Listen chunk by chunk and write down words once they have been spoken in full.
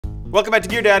Welcome back to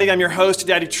Gear Daddy. I'm your host,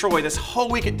 Daddy Troy. This whole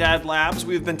week at DadLabs,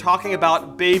 we've been talking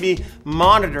about baby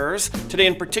monitors. Today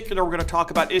in particular, we're going to talk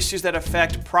about issues that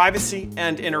affect privacy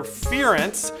and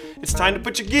interference. It's time to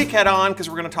put your geek hat on because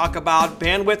we're going to talk about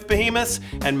bandwidth behemoths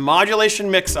and modulation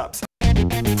mix-ups.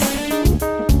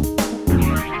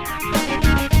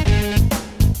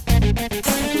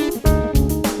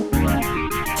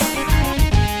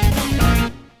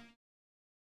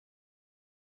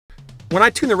 When I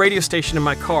tune the radio station in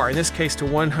my car, in this case to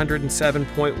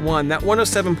 107.1, that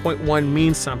 107.1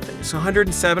 means something. So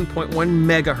 107.1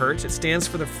 megahertz, it stands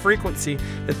for the frequency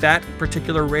that that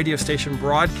particular radio station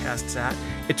broadcasts at.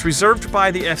 It's reserved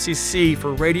by the FCC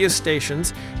for radio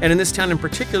stations, and in this town in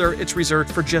particular, it's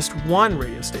reserved for just one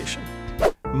radio station.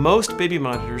 Most baby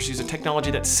monitors use a technology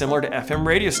that's similar to FM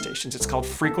radio stations. It's called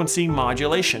frequency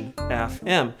modulation,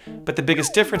 FM. But the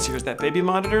biggest difference here is that baby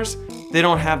monitors, they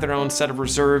don't have their own set of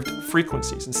reserved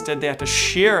frequencies. Instead, they have to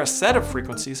share a set of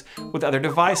frequencies with other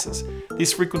devices.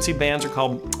 These frequency bands are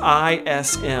called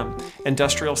ISM,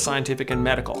 Industrial, Scientific, and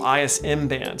Medical, ISM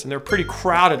bands, and they're pretty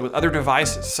crowded with other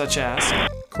devices such as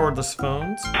cordless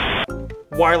phones,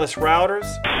 wireless routers,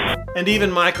 and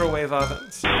even microwave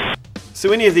ovens.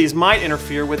 So any of these might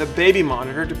interfere with a baby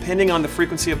monitor depending on the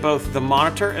frequency of both the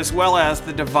monitor as well as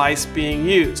the device being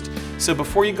used. So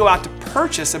before you go out to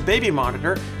purchase a baby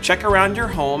monitor, check around your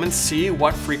home and see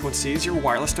what frequencies your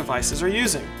wireless devices are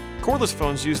using. Cordless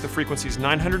phones use the frequencies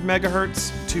 900 megahertz,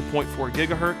 2.4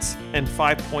 gigahertz, and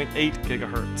 5.8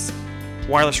 gigahertz.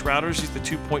 Wireless routers use the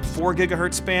 2.4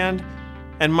 gigahertz band,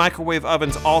 and microwave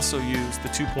ovens also use the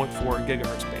 2.4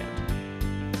 gigahertz band.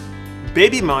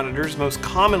 Baby monitors most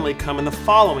commonly come in the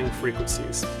following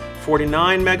frequencies: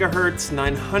 49 megahertz,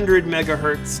 900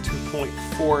 megahertz,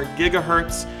 2.4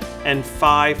 gigahertz, and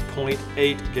 5.8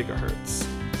 gigahertz.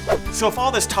 So if all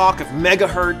this talk of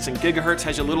megahertz and gigahertz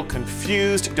has you a little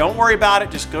confused, don't worry about it.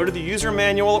 Just go to the user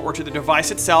manual or to the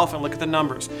device itself and look at the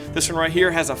numbers. This one right here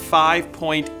has a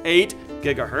 5.8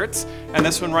 gigahertz, and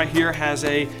this one right here has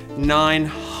a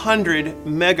 900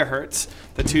 megahertz.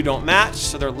 The two don't match,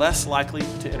 so they're less likely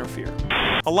to interfere.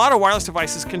 A lot of wireless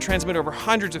devices can transmit over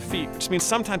hundreds of feet, which means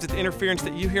sometimes the interference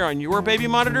that you hear on your baby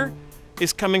monitor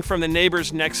is coming from the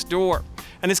neighbors next door.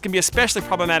 And this can be especially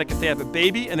problematic if they have a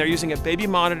baby and they're using a baby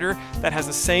monitor that has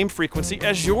the same frequency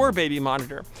as your baby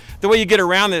monitor. The way you get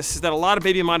around this is that a lot of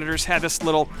baby monitors have this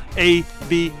little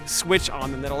A/B switch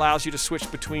on them that allows you to switch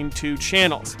between two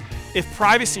channels. If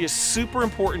privacy is super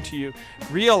important to you,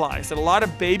 realize that a lot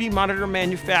of baby monitor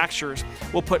manufacturers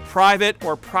will put private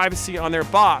or privacy on their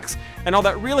box. And all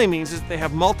that really means is that they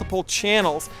have multiple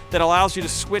channels that allows you to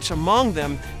switch among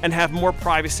them and have more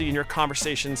privacy in your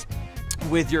conversations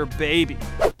with your baby.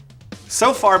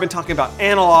 So far I've been talking about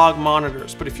analog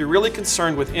monitors, but if you're really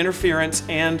concerned with interference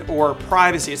and or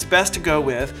privacy, it's best to go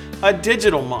with a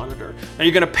digital monitor. Now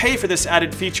you're going to pay for this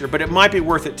added feature, but it might be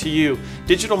worth it to you.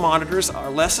 Digital monitors are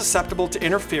less susceptible to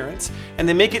interference, and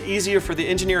they make it easier for the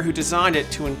engineer who designed it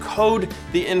to encode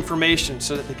the information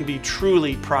so that they can be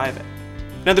truly private.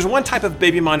 Now there's one type of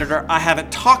baby monitor I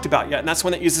haven't talked about yet, and that's one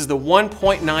that uses the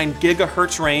 1.9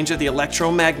 gigahertz range of the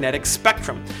electromagnetic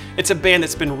spectrum. It's a band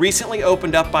that's been recently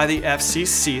opened up by the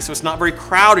FCC, so it's not very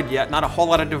crowded yet. Not a whole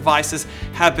lot of devices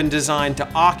have been designed to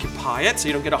occupy it, so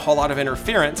you don't get a whole lot of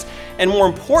interference. And more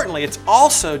importantly, it's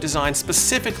also designed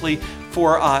specifically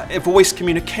for voice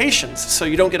communications, so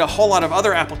you don't get a whole lot of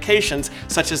other applications,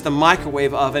 such as the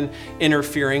microwave oven,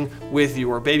 interfering with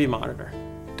your baby monitor.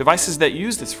 Devices that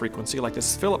use this frequency, like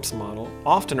this Philips model,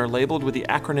 often are labeled with the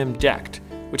acronym DECT,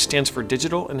 which stands for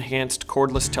Digital Enhanced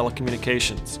Cordless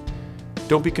Telecommunications.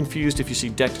 Don't be confused if you see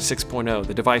DECT 6.0,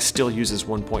 the device still uses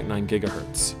 1.9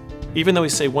 gigahertz. Even though we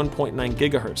say 1.9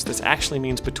 gigahertz, this actually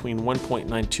means between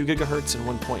 1.92 gigahertz and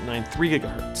 1.93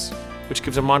 gigahertz, which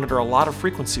gives a monitor a lot of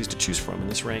frequencies to choose from in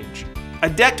this range. A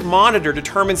DECT monitor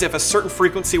determines if a certain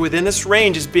frequency within this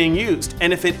range is being used,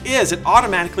 and if it is, it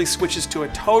automatically switches to a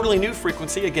totally new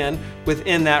frequency, again,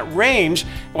 within that range,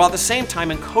 while at the same time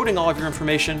encoding all of your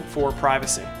information for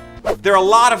privacy. There are a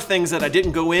lot of things that I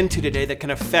didn't go into today that can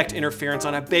affect interference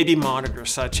on a baby monitor,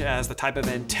 such as the type of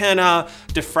antenna,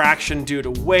 diffraction due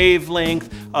to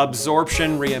wavelength,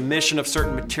 absorption, re-emission of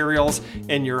certain materials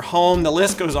in your home. The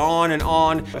list goes on and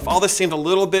on. If all this seemed a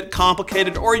little bit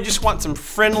complicated, or you just want some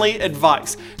friendly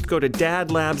advice, go to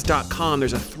dadlabs.com.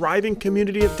 There's a thriving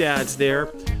community of dads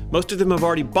there. Most of them have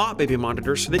already bought baby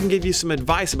monitors, so they can give you some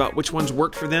advice about which ones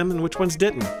worked for them and which ones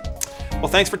didn't. Well,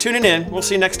 thanks for tuning in. We'll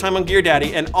see you next time on Gear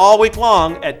Daddy, and all week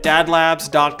long at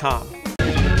dadlabs.com.